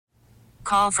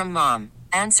call from mom.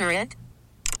 Answer it.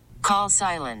 Call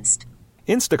silenced.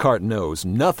 Instacart knows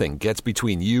nothing gets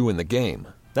between you and the game.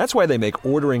 That's why they make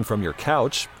ordering from your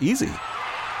couch easy.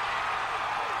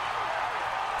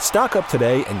 Stock up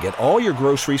today and get all your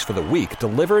groceries for the week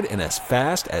delivered in as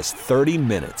fast as 30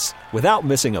 minutes without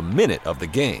missing a minute of the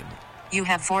game. You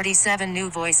have 47 new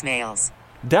voicemails.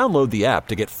 Download the app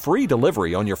to get free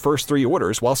delivery on your first 3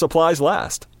 orders while supplies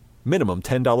last. Minimum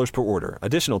 $10 per order.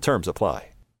 Additional terms apply.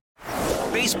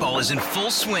 Baseball is in full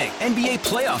swing. NBA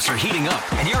playoffs are heating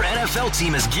up, and your NFL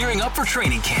team is gearing up for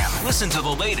training camp. Listen to the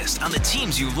latest on the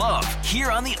teams you love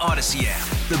here on the Odyssey app.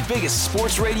 The biggest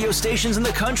sports radio stations in the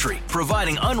country,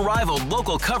 providing unrivaled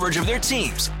local coverage of their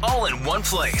teams, all in one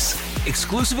place.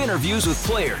 Exclusive interviews with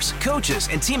players, coaches,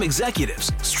 and team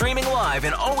executives, streaming live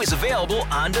and always available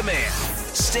on demand.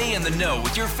 Stay in the know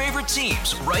with your favorite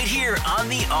teams right here on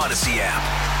the Odyssey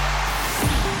app.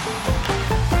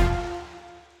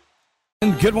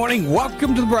 And good morning.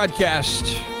 Welcome to the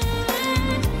broadcast.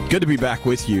 Good to be back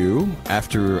with you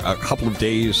after a couple of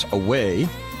days away.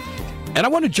 And I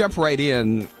want to jump right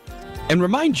in and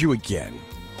remind you again,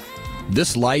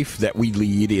 this life that we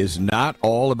lead is not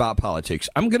all about politics.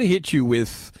 I'm going to hit you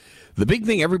with the big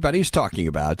thing everybody's talking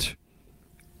about.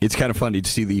 It's kind of funny to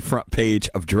see the front page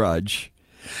of Drudge.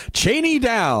 Cheney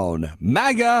down,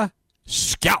 MAGA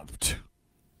scalped.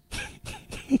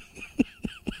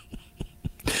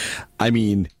 I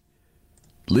mean,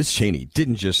 Liz Cheney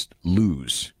didn't just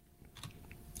lose.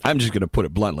 I'm just going to put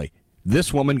it bluntly.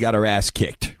 This woman got her ass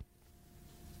kicked.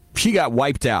 She got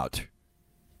wiped out.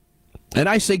 And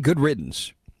I say good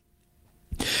riddance.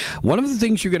 One of the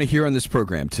things you're going to hear on this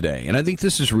program today, and I think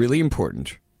this is really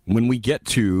important when we get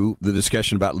to the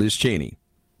discussion about Liz Cheney,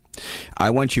 I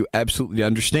want you absolutely to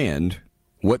understand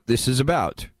what this is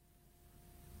about,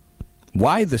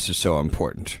 why this is so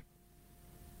important.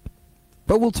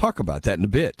 But we'll talk about that in a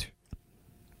bit.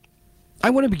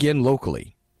 I want to begin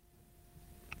locally.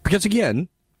 Because again,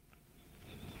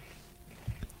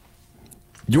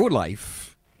 your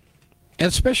life, and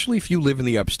especially if you live in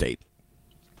the upstate,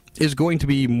 is going to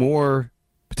be more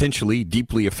potentially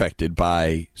deeply affected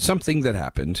by something that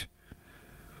happened.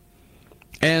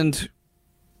 And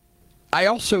I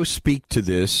also speak to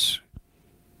this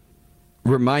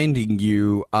reminding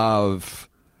you of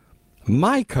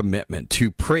my commitment to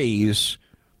praise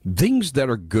things that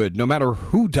are good, no matter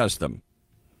who does them.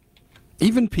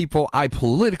 Even people I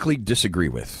politically disagree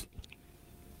with.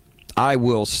 I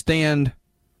will stand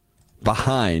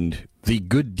behind the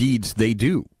good deeds they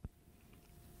do.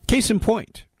 Case in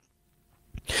point.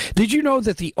 Did you know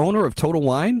that the owner of Total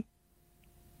Wine,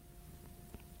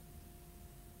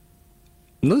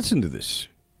 listen to this,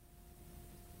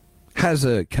 has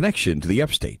a connection to the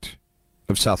upstate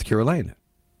of South Carolina?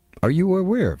 Are you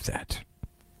aware of that?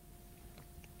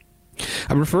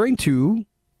 I'm referring to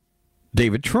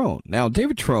David Trone. Now,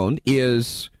 David Trone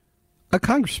is a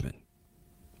congressman,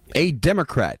 a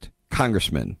Democrat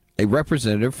congressman, a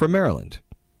representative from Maryland.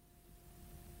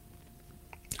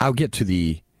 I'll get to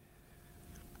the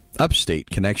upstate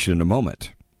connection in a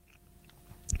moment.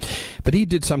 But he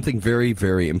did something very,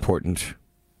 very important.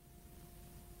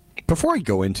 Before I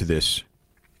go into this,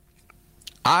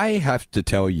 I have to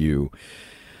tell you,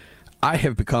 I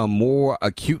have become more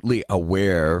acutely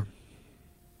aware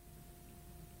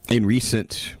in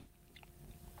recent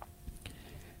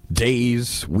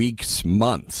days, weeks,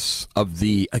 months of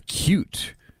the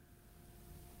acute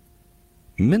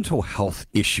mental health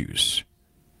issues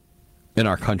in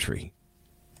our country.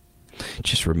 It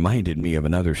just reminded me of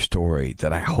another story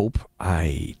that I hope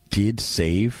I did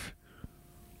save.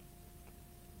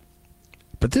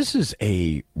 But this is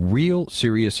a real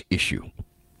serious issue.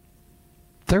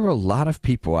 There are a lot of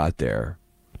people out there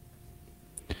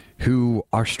who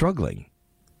are struggling.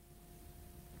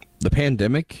 The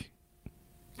pandemic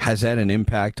has had an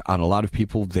impact on a lot of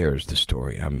people. There's the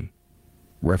story I'm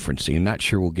referencing. I'm not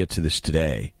sure we'll get to this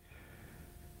today.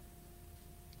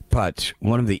 But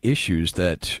one of the issues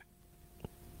that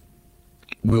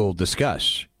we'll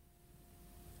discuss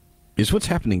is what's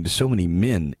happening to so many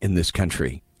men in this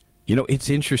country. You know,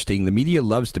 it's interesting. The media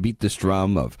loves to beat this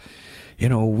drum of, you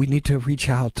know, we need to reach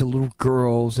out to little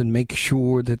girls and make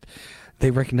sure that they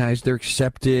recognize they're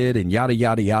accepted and yada,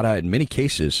 yada, yada. In many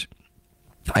cases,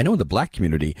 I know in the black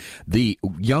community, the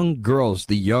young girls,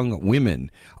 the young women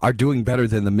are doing better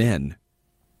than the men.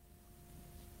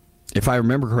 If I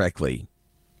remember correctly,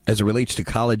 as it relates to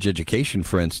college education,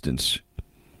 for instance,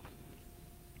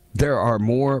 there are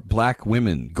more black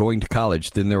women going to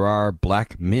college than there are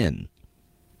black men.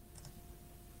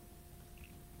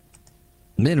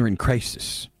 Men are in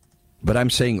crisis. But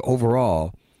I'm saying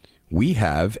overall, we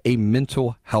have a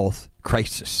mental health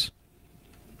crisis.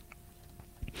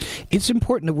 It's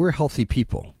important that we're healthy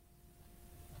people.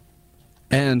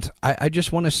 And I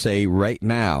just want to say right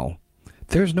now,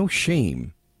 there's no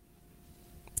shame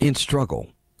in struggle.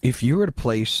 If you're at a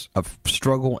place of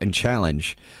struggle and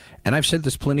challenge, and I've said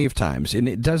this plenty of times, and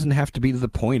it doesn't have to be to the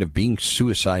point of being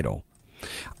suicidal,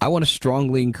 I want to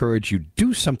strongly encourage you,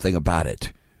 do something about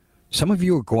it. Some of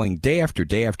you are going day after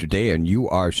day after day, and you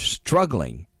are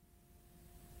struggling.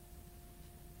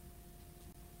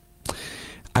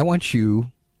 I want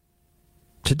you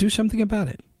to do something about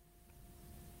it.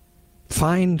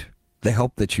 Find the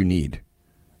help that you need.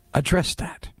 Address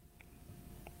that.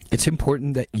 It's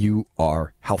important that you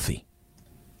are healthy.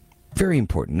 Very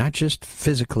important, not just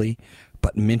physically,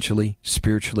 but mentally,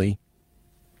 spiritually.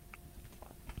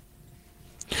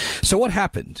 So what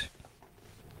happened?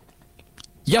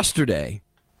 Yesterday,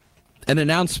 an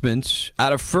announcement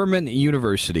out of Furman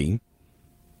University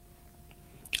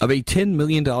of a $10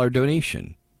 million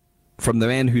donation from the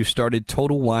man who started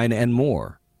Total Wine and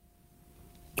More.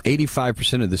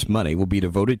 85% of this money will be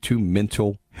devoted to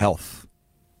mental health.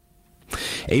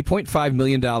 $8.5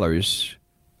 million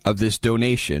of this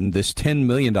donation, this $10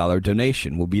 million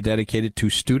donation, will be dedicated to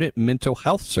student mental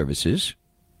health services.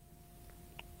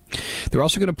 They're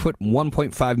also going to put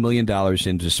 $1.5 million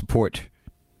in to support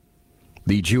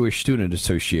the Jewish Student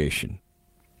Association.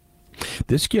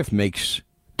 This gift makes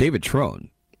David Trone,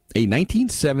 a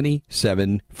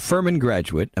 1977 Furman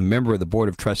graduate, a member of the Board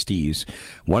of Trustees,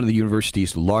 one of the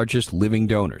university's largest living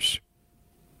donors.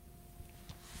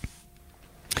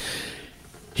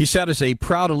 He said, as a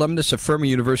proud alumnus of Furman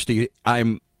University,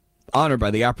 I'm honored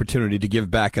by the opportunity to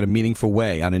give back in a meaningful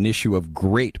way on an issue of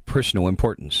great personal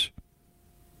importance.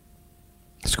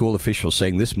 School officials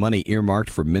saying this money earmarked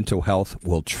for mental health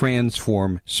will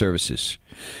transform services.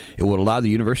 It will allow the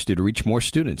university to reach more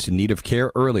students in need of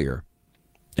care earlier,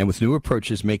 and with new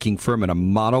approaches making Furman a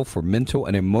model for mental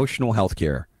and emotional health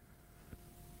care,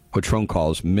 what Trone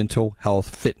calls mental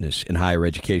health fitness in higher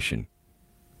education.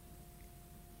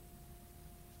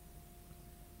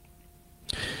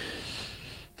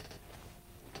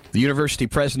 The university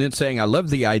president saying, I love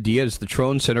the idea as the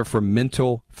Trone Center for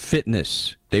Mental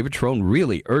Fitness. David Trone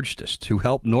really urged us to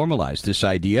help normalize this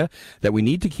idea that we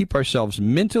need to keep ourselves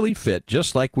mentally fit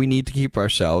just like we need to keep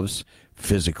ourselves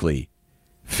physically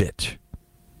fit.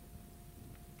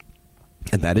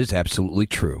 And that is absolutely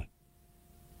true.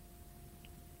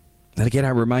 And again, I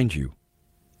remind you,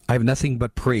 I have nothing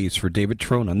but praise for David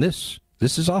Trone on this.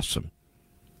 This is awesome.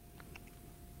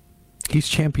 He's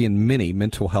championed many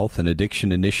mental health and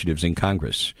addiction initiatives in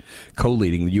Congress,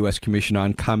 co-leading the U.S. Commission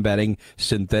on Combating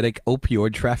Synthetic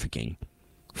Opioid Trafficking,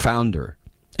 founder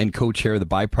and co-chair of the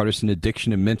Bipartisan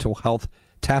Addiction and Mental Health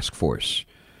Task Force.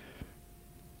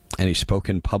 And he's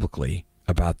spoken publicly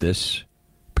about this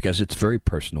because it's very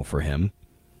personal for him.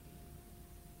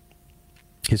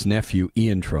 His nephew,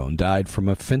 Ian Trone, died from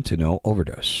a fentanyl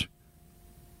overdose.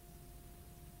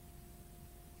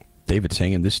 David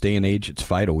saying, in this day and age, it's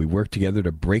vital we work together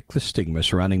to break the stigma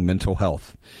surrounding mental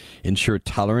health, ensure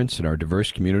tolerance in our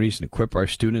diverse communities, and equip our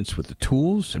students with the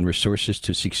tools and resources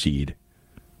to succeed.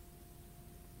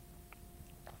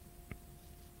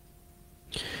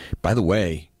 By the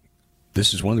way,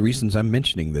 this is one of the reasons I'm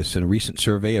mentioning this. In a recent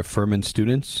survey of Furman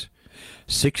students,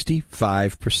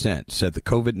 65% said the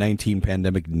COVID-19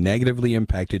 pandemic negatively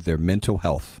impacted their mental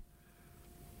health.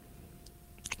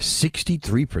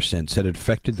 63% said it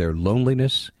affected their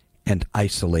loneliness and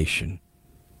isolation.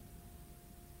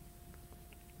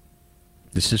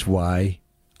 This is why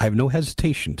I have no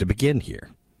hesitation to begin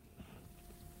here.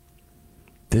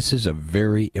 This is a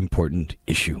very important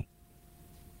issue.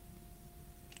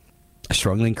 I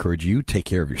strongly encourage you to take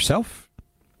care of yourself,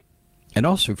 and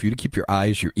also for you to keep your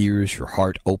eyes, your ears, your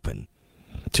heart open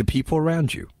to people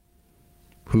around you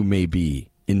who may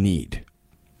be in need.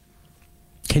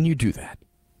 Can you do that?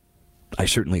 I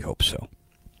certainly hope so.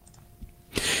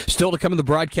 Still to come in the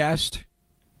broadcast,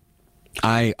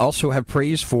 I also have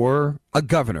praise for a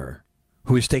governor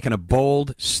who has taken a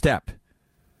bold step.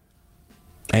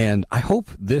 And I hope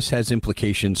this has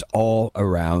implications all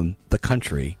around the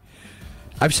country.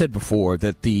 I've said before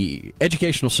that the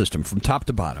educational system from top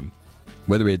to bottom,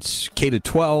 whether it's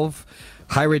K-12,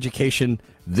 higher education,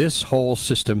 this whole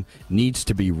system needs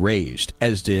to be raised,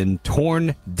 as in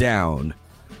torn down,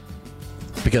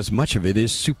 because much of it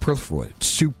is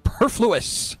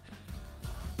superfluous.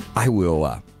 I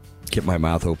will get my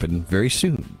mouth open very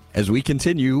soon as we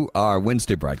continue our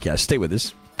Wednesday broadcast. Stay with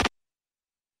us.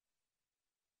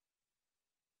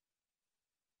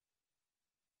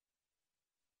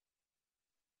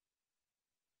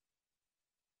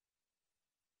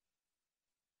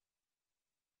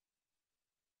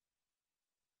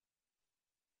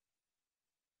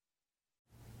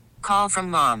 Call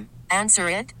from mom. Answer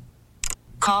it.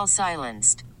 Call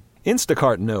silenced.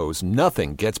 Instacart knows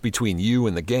nothing gets between you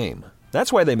and the game.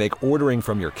 That's why they make ordering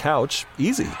from your couch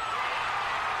easy.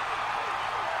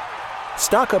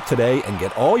 Stock up today and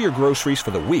get all your groceries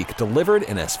for the week delivered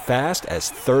in as fast as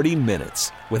 30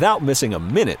 minutes without missing a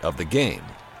minute of the game.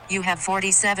 You have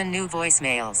 47 new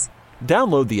voicemails.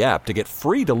 Download the app to get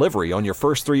free delivery on your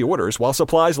first 3 orders while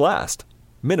supplies last.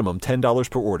 Minimum $10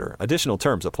 per order. Additional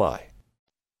terms apply.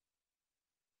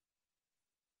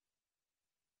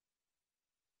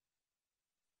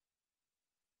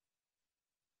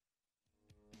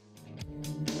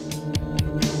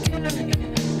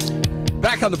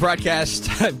 Back on the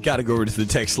broadcast, I've got to go over to the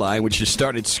text line, which has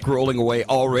started scrolling away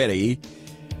already.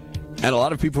 And a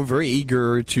lot of people are very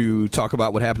eager to talk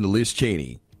about what happened to Liz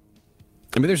Cheney.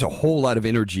 I mean, there's a whole lot of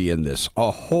energy in this. A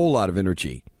whole lot of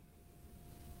energy.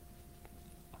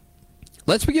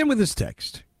 Let's begin with this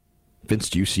text. Vince,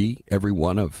 do you see every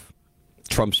one of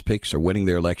Trump's picks are winning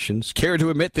their elections? Care to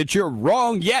admit that you're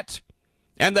wrong yet?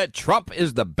 And that Trump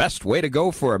is the best way to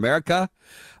go for America?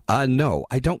 No,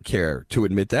 I don't care to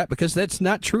admit that because that's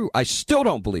not true. I still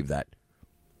don't believe that.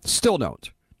 Still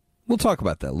don't. We'll talk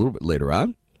about that a little bit later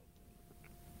on.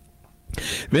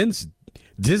 Vince,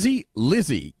 Dizzy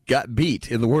Lizzie got beat,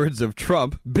 in the words of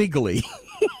Trump, bigly.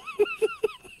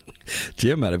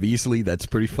 Jim out of Easley, that's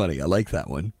pretty funny. I like that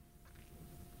one.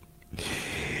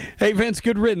 Hey, Vince,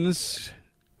 good riddance.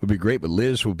 Would be great, but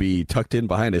Liz will be tucked in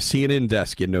behind a CNN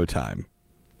desk in no time.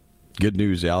 Good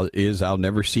news is I'll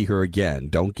never see her again.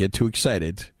 Don't get too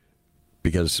excited,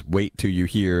 because wait till you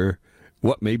hear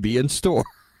what may be in store.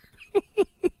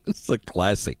 It's a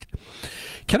classic.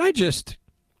 Can I just...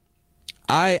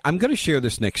 I'm going to share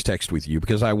this next text with you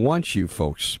because I want you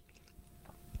folks,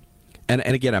 and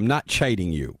again, I'm not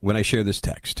chiding you when I share this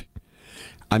text.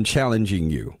 I'm challenging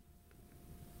you.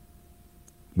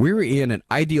 We're in an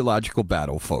ideological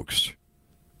battle, folks,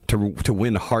 to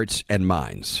win hearts and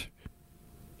minds.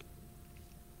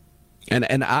 And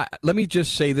let me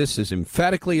just say this as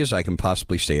emphatically as I can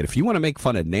possibly say it. If you want to make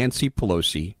fun of Nancy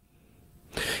Pelosi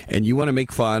and you want to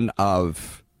make fun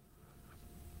of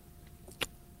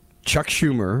Chuck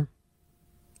Schumer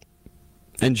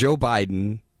and Joe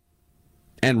Biden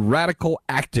and radical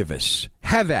activists,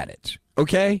 have at it,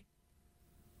 okay?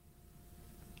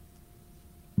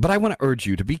 But I want to urge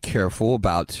you to be careful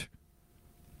about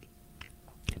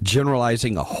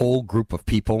generalizing a whole group of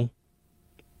people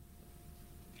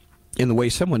in the way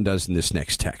someone does in this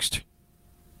next text.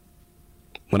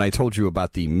 When I told you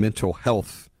about the mental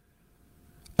health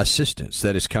assistance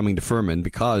that is coming to Furman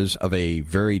because of a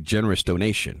very generous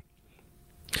donation.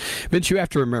 Vince, you have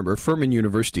to remember, Furman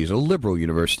University is a liberal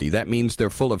university. That means they're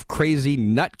full of crazy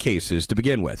nutcases to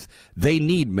begin with. They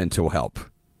need mental help.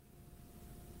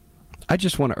 I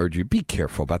just want to urge you, be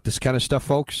careful about this kind of stuff,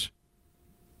 folks.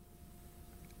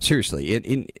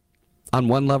 Seriously, on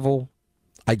one level,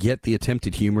 I get the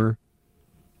attempted humor.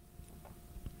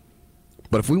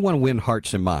 But if we want to win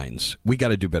hearts and minds, we got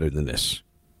to do better than this.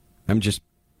 I'm just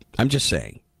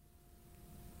saying.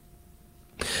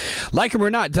 Like him or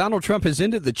not, Donald Trump has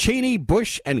ended the Cheney,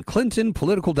 Bush, and Clinton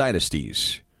political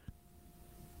dynasties.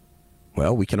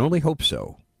 Well, we can only hope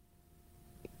so.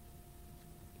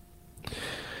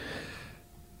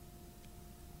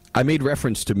 I made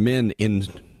reference to men in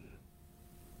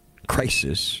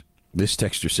crisis. This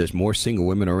texter says more single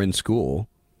women are in school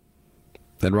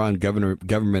than are on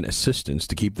government assistance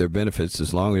to keep their benefits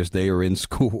as long as they are in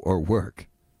school or work.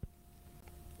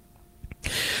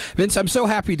 Vince, I'm so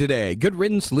happy today. Good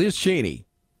riddance, Liz Cheney.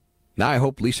 Now I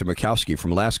hope Lisa Murkowski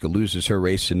from Alaska loses her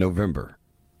race in November.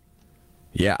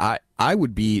 Yeah, I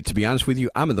would be, to be honest with you,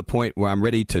 I'm at the point where I'm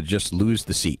ready to just lose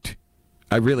the seat.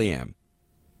 I really am.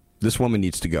 This woman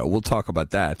needs to go. We'll talk about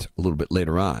that a little bit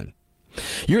later on.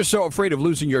 You're so afraid of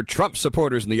losing your Trump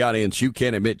supporters in the audience, you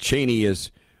can't admit Cheney is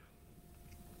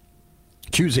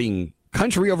choosing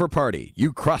country over party.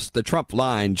 You crossed the Trump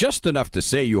line just enough to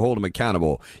say you hold him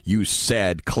accountable, you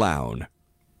sad clown.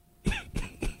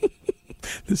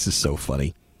 This is so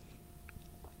funny.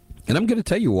 And I'm going to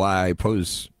tell you why I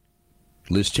oppose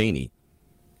Liz Cheney.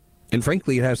 And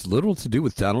frankly, it has little to do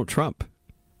with Donald Trump.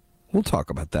 We'll talk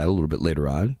about that a little bit later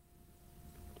on.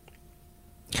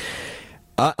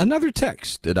 Another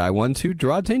text that I want to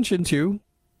draw attention to.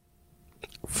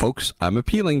 Folks, I'm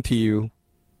appealing to you.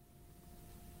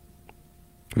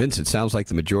 Vince, it sounds like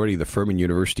the majority of the Furman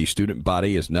University student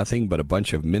body is nothing but a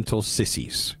bunch of mental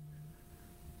sissies.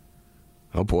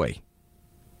 Oh, boy.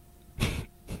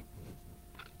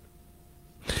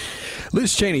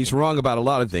 Liz Cheney's wrong about a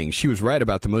lot of things. She was right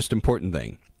about the most important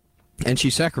thing. And she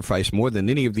sacrificed more than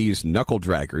any of these knuckle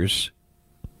draggers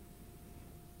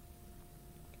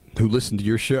who listen to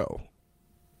your show.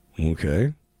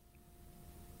 Okay.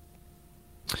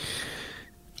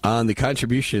 On the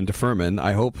contribution to Furman,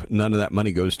 I hope none of that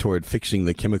money goes toward fixing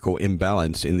the chemical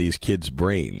imbalance in these kids'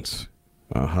 brains.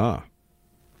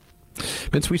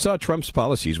 Since we saw Trump's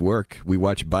policies work, we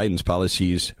watched Biden's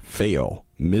policies fail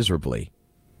miserably.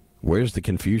 Where's the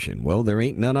confusion? Well, there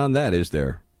ain't none on that, is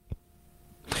there?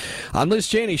 On Liz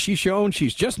Cheney, she's shown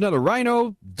she's just another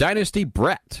Rhino Dynasty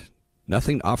brat.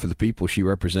 Nothing to offer the people she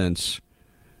represents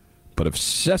but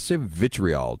obsessive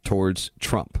vitriol towards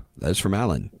Trump. That's from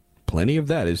Alan. Plenty of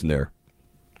that, isn't there?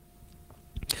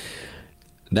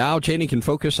 Now Cheney can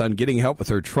focus on getting help with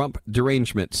her Trump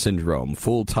derangement syndrome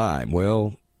full time.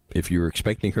 Well, if you're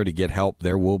expecting her to get help,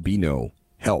 there will be no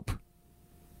help.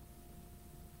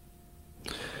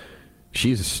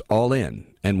 She's all in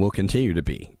and will continue to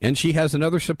be. And she has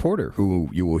another supporter who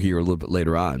you will hear a little bit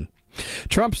later on.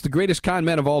 Trump's the greatest con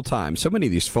man of all time. So many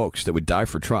of these folks that would die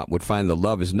for Trump would find the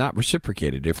love is not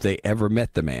reciprocated if they ever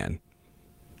met the man.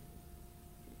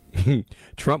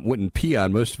 Trump wouldn't pee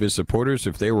on most of his supporters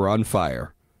if they were on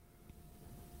fire.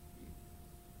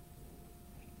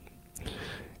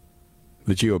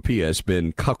 The GOP has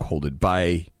been cuckolded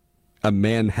by a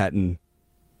Manhattan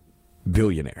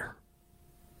billionaire.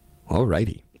 All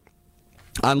righty.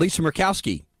 On Lisa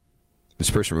Murkowski, this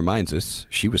person reminds us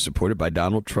she was supported by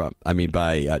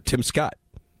Tim Scott.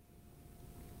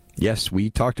 Yes, we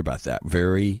talked about that.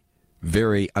 Very,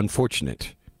 very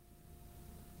unfortunate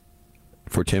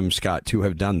for Tim Scott to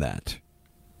have done that.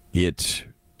 It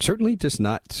certainly does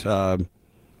not,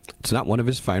 it's not one of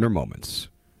his finer moments.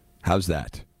 How's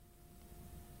that?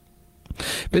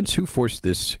 Vince, who forced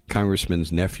this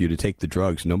congressman's nephew to take the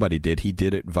drugs? Nobody did. He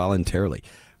did it voluntarily.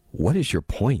 What is your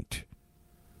point?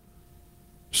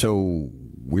 So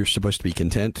we're supposed to be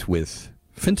content with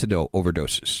fentanyl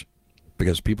overdoses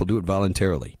because people do it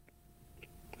voluntarily.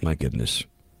 My goodness.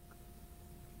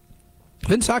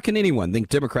 Vince, how can anyone think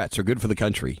Democrats are good for the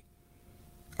country?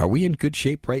 Are we in good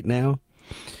shape right now?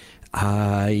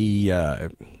 I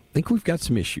think we've got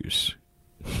some issues.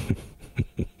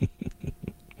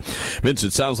 Vince,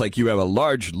 it sounds like you have a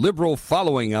large liberal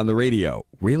following on the radio.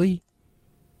 Really?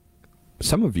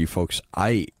 Some of you folks,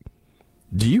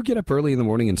 do you get up early in the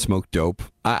morning and smoke dope?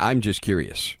 I'm just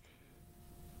curious.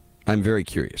 I'm very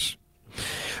curious.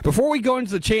 Before we go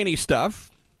into the Cheney stuff,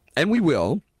 and we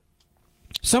will,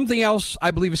 something else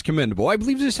I believe is commendable. I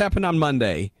believe this happened on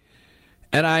Monday,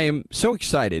 and I am so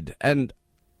excited. And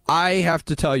I have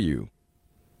to tell you,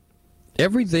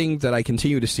 everything that I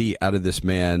continue to see out of this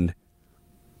man,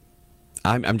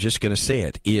 I'm just going to say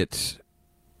it.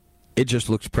 It just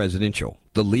looks presidential.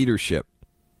 The leadership,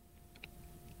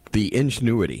 the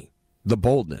ingenuity, the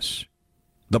boldness,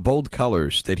 the bold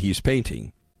colors that he's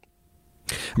painting.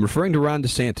 I'm referring to Ron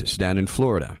DeSantis down in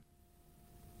Florida,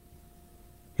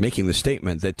 making the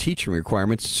statement that teaching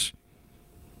requirements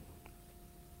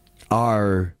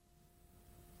are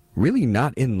really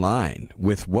not in line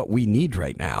with what we need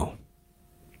right now.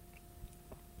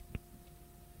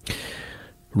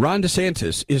 Ron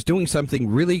DeSantis is doing something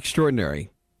really extraordinary.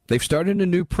 They've started a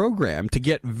new program to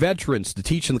get veterans to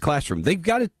teach in the classroom. They've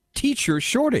got a teacher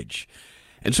shortage.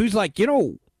 And so he's like,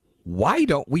 why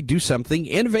don't we do something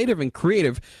innovative and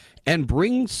creative and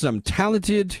bring some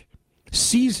talented,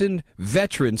 seasoned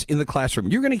veterans in the classroom?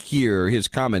 You're going to hear his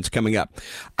comments coming up.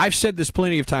 I've said this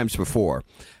plenty of times before,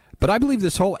 but I believe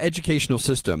this whole educational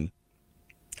system,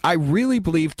 I really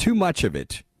believe too much of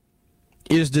it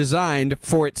is designed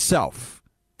for itself.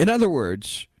 In other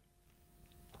words,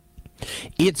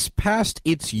 it's past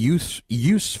its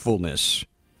usefulness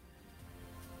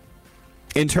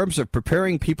in terms of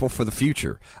preparing people for the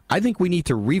future. I think we need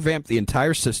to revamp the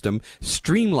entire system,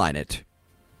 streamline it.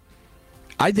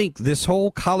 I think this whole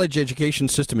college education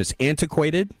system is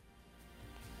antiquated,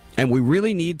 and we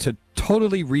really need to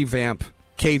totally revamp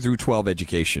K through 12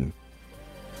 education.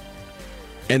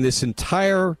 And this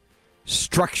entire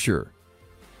structure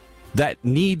that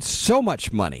needs so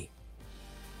much money,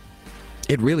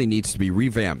 it really needs to be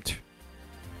revamped.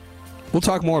 We'll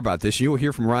talk more about this. You'll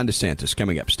hear from Ron DeSantis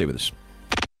coming up. Stay with us.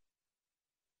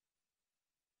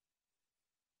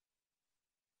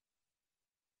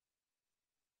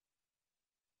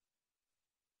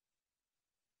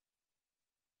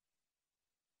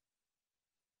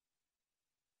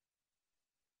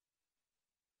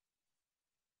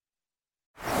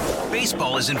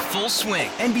 Baseball is in full swing.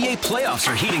 NBA playoffs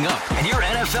are heating up, and your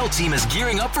NFL team is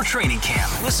gearing up for training camp.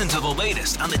 Listen to the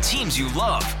latest on the teams you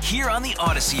love here on the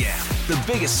Odyssey app. The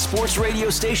biggest sports radio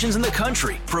stations in the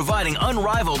country, providing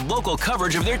unrivaled local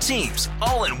coverage of their teams,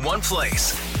 all in one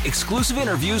place. Exclusive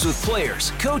interviews with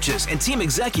players, coaches, and team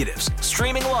executives,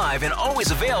 streaming live and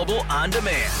always available on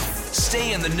demand.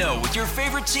 Stay in the know with your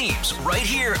favorite teams right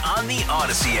here on the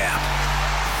Odyssey app.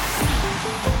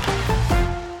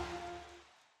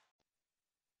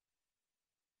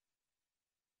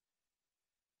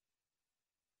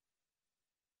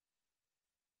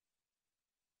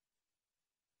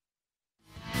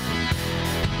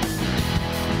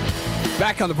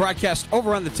 Back on the broadcast,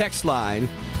 over on the text line.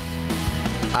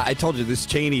 I told you this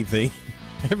Cheney thing.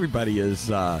 Everybody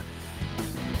is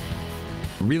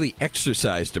really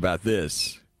exercised about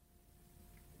this.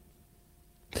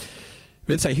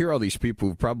 Vince, I hear all these people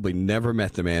who've probably never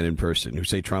met the man in person who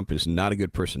say Trump is not a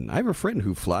good person. I have a friend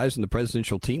who flies in the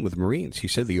presidential team with the Marines. He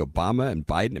said the Obama and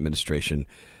Biden administration,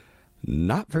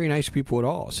 not very nice people at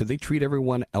all. Said they treat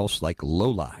everyone else like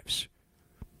lowlives.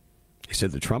 He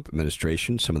said the Trump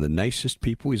administration, some of the nicest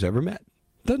people he's ever met.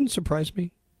 Doesn't surprise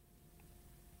me.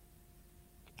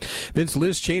 Vince,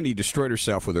 Liz Cheney destroyed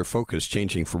herself with her focus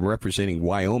changing from representing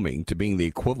Wyoming to being the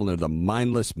equivalent of the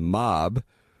mindless mob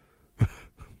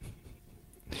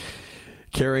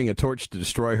carrying a torch to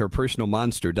destroy her personal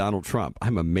monster, Donald Trump.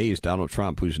 I'm amazed Donald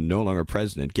Trump, who's no longer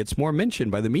president, gets more mention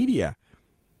by the media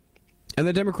and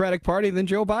the Democratic Party than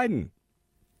Joe Biden.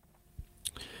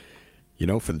 You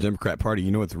know, for the Democrat Party,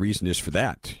 you know what the reason is for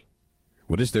that.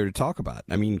 What is there to talk about?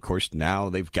 I mean, of course,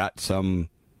 now they've got some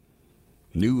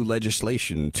new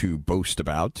legislation to boast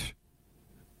about.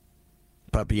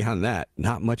 But beyond that,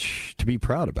 not much to be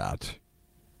proud about.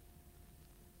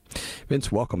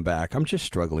 Vince, welcome back. I'm just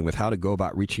struggling with how to go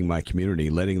about reaching my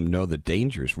community, letting them know the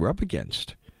dangers we're up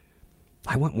against.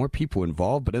 I want more people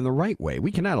involved, but in the right way.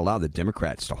 We cannot allow the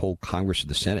Democrats to hold Congress or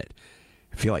the Senate.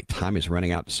 I feel like time is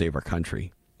running out to save our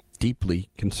country. Deeply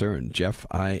concerned. Jeff,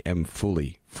 I am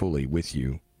fully with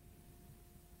you.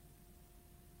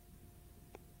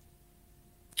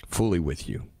 Fully with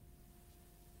you.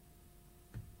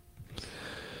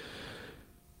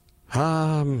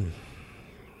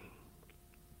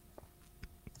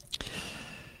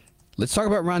 Let's talk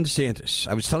about Ron DeSantis.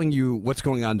 I was telling you what's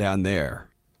going on down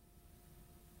there.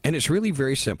 And it's really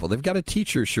very simple. They've got a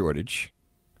teacher shortage.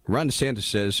 Ron DeSantis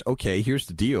says, okay, here's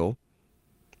the deal.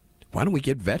 Why don't we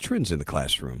get veterans in the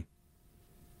classroom?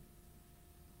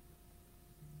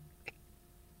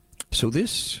 So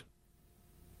this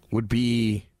would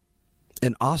be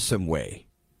an awesome way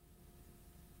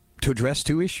to address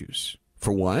two issues.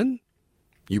 For one,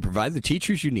 you provide the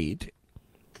teachers you need,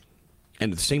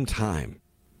 and at the same time,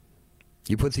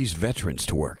 you put these veterans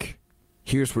to work.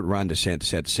 Here's what Ron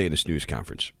DeSantis had to say at this news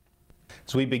conference.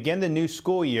 As we begin the new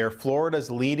school year, Florida's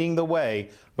leading the way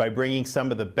by bringing some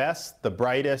of the best, the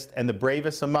brightest, and the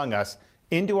bravest among us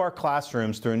into our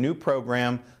classrooms through a new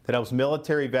program that helps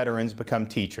military veterans become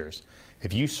teachers.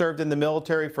 If you served in the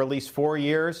military for at least 4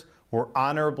 years, were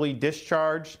honorably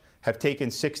discharged, have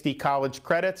taken 60 college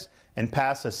credits, and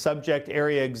passed a subject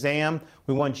area exam,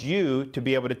 we want you to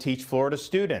be able to teach Florida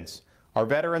students. Our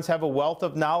veterans have a wealth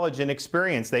of knowledge and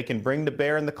experience they can bring to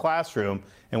bear in the classroom,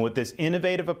 and with this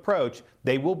innovative approach,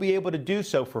 they will be able to do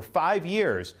so for 5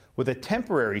 years with a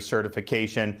temporary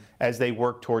certification as they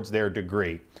work towards their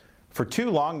degree. For too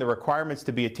long, the requirements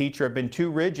to be a teacher have been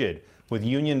too rigid, with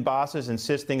union bosses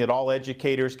insisting that all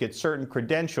educators get certain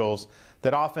credentials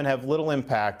that often have little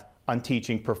impact on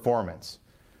teaching performance.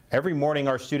 Every morning,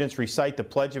 our students recite the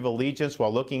Pledge of Allegiance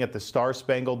while looking at the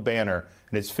Star-Spangled Banner,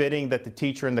 and it's fitting that the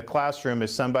teacher in the classroom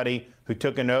is somebody who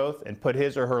took an oath and put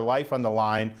his or her life on the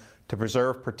line to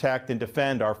preserve, protect, and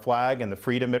defend our flag and the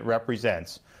freedom it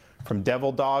represents. From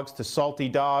devil dogs to salty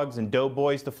dogs and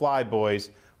doughboys to flyboys,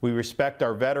 we respect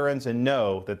our veterans and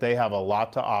know that they have a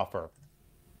lot to offer.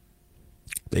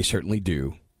 They certainly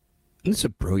do. This is a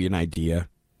brilliant idea.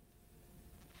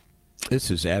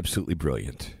 This is absolutely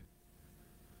brilliant.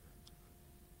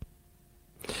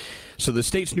 So the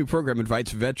state's new program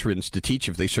invites veterans to teach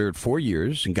if they served 4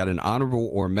 years and got an honorable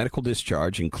or medical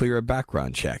discharge and clear a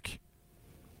background check.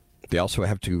 They also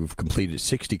have to have completed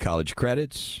 60 college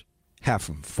credits, half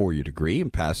of a 4-year degree,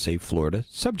 and pass a Florida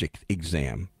subject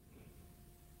exam.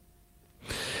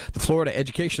 The Florida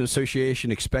Education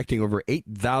Association expecting over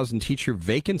 8,000 teacher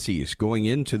vacancies going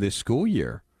into this school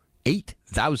year.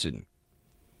 8,000.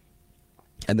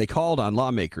 And they called on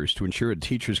lawmakers to ensure that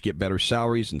teachers get better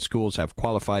salaries and schools have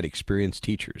qualified, experienced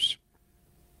teachers.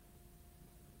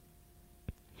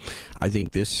 I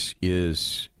think this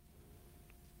is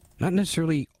Not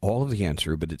necessarily all of the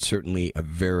answer, but it's certainly a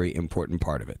very important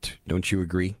part of it. Don't you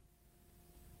agree?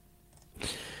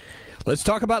 Let's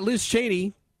talk about Liz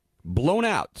Cheney. Blown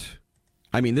out.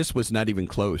 I mean, this was not even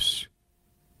close.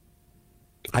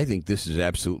 I think this is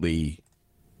absolutely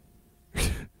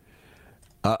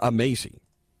amazing.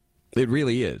 It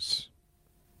really is.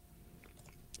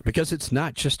 Because it's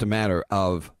not just a matter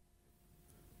of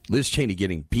Liz Cheney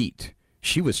getting beat.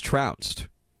 She was trounced.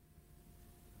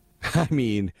 I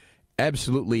mean,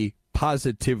 absolutely,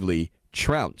 positively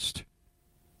trounced.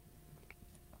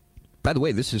 By the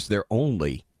way, this is their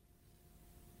only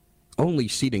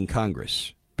seat in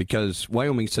Congress, because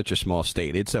Wyoming's such a small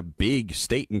state. It's a big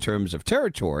state in terms of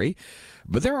territory,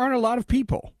 but there aren't a lot of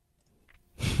people.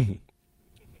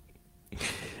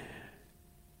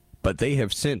 But they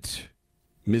have sent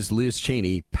Ms. Liz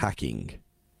Cheney packing.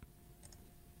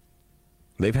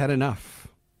 They've had enough,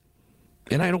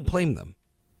 and I don't blame them.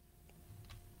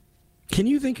 Can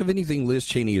you think of anything Liz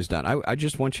Cheney has done? I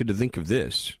just want you to think of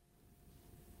this.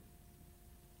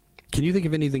 Can you think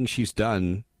of anything she's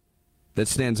done that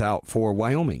stands out for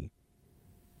Wyoming?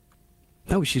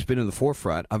 No, she's been in the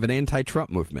forefront of an anti-Trump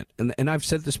movement. And I've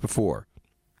said this before.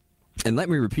 And let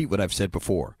me repeat what I've said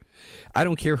before. I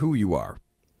don't care who you are.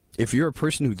 If you're a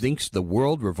person who thinks the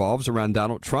world revolves around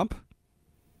Donald Trump,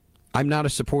 I'm not a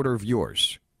supporter of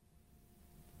yours.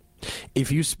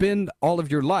 If you spend all of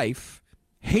your life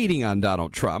hating on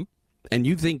Donald Trump, and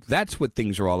you think that's what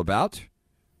things are all about,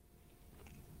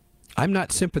 I'm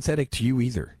not sympathetic to you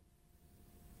either.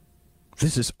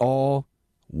 This is all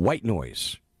white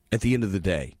noise at the end of the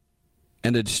day,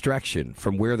 and a distraction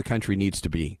from where the country needs to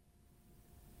be.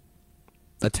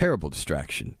 A terrible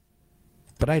distraction.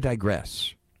 But I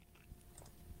digress.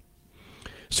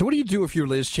 So what do you do if you're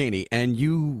Liz Cheney and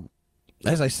you,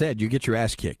 as I said, you get your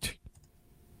ass kicked?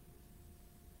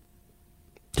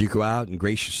 Do you go out and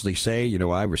graciously say, you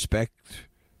know, I respect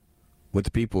what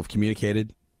the people have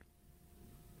communicated?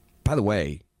 By the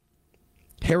way,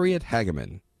 Harriet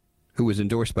Hageman, who was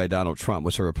endorsed by Donald Trump,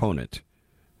 was her opponent,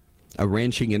 a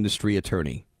ranching industry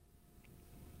attorney.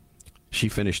 She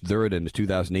finished third in the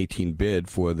 2018 bid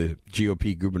for the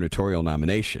GOP gubernatorial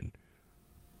nomination.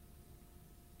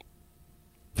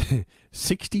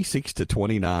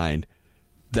 66-29.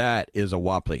 That is a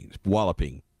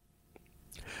walloping.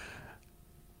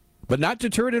 But not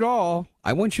deterred at all,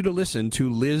 I want you to listen to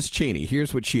Liz Cheney.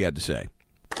 Here's what she had to say.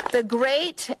 The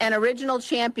great and original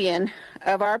champion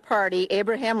of our party,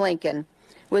 Abraham Lincoln,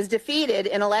 was defeated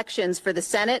in elections for the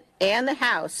Senate and the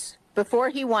House before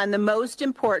he won the most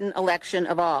important election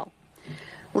of all.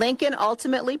 Lincoln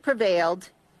ultimately prevailed,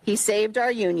 he saved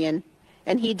our Union,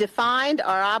 and he defined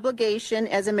our obligation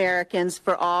as Americans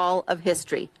for all of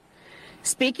history.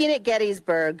 Speaking at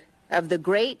Gettysburg of the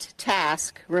great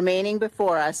task remaining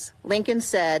before us, Lincoln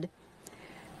said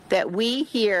that we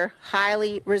here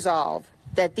highly resolve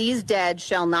that these dead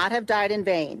shall not have died in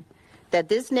vain, that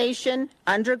this nation,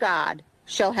 under God,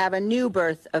 shall have a new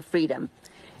birth of freedom,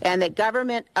 and that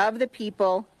government of the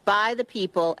people, by the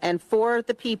people, and for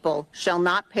the people shall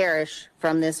not perish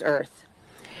from this earth.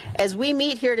 As we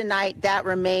meet here tonight, that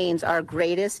remains our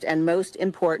greatest and most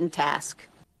important task.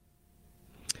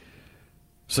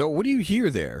 So what do you hear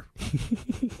there?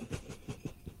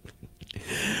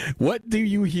 What do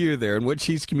you hear there and what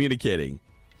she's communicating?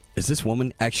 Is this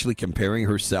woman actually comparing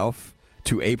herself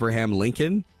to Abraham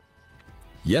Lincoln?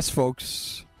 Yes,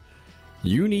 folks.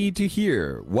 You need to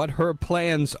hear what her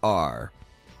plans are.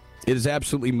 It is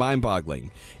absolutely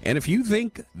mind-boggling. And if you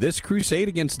think this crusade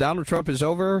against Donald Trump is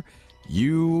over,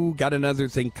 you got another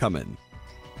thing coming.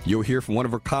 You'll hear from one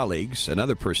of her colleagues,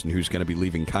 another person who's going to be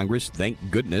leaving Congress, thank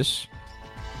goodness.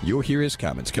 You'll hear his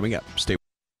comments coming up. Stay.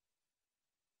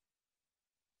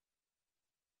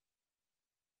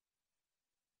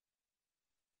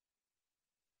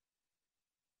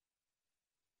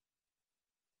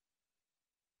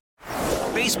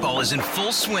 Baseball is in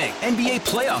full swing. NBA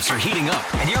playoffs are heating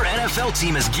up, and your NFL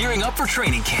team is gearing up for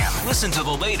training camp. Listen to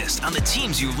the latest on the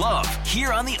teams you love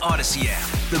here on the Odyssey app.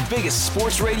 The biggest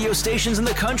sports radio stations in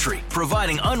the country,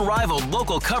 providing unrivaled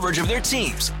local coverage of their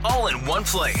teams, all in one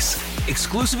place.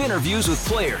 Exclusive interviews with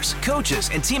players, coaches,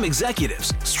 and team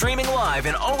executives, streaming live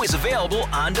and always available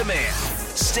on demand.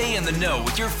 Stay in the know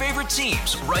with your favorite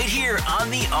teams right here on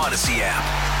the Odyssey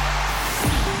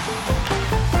app.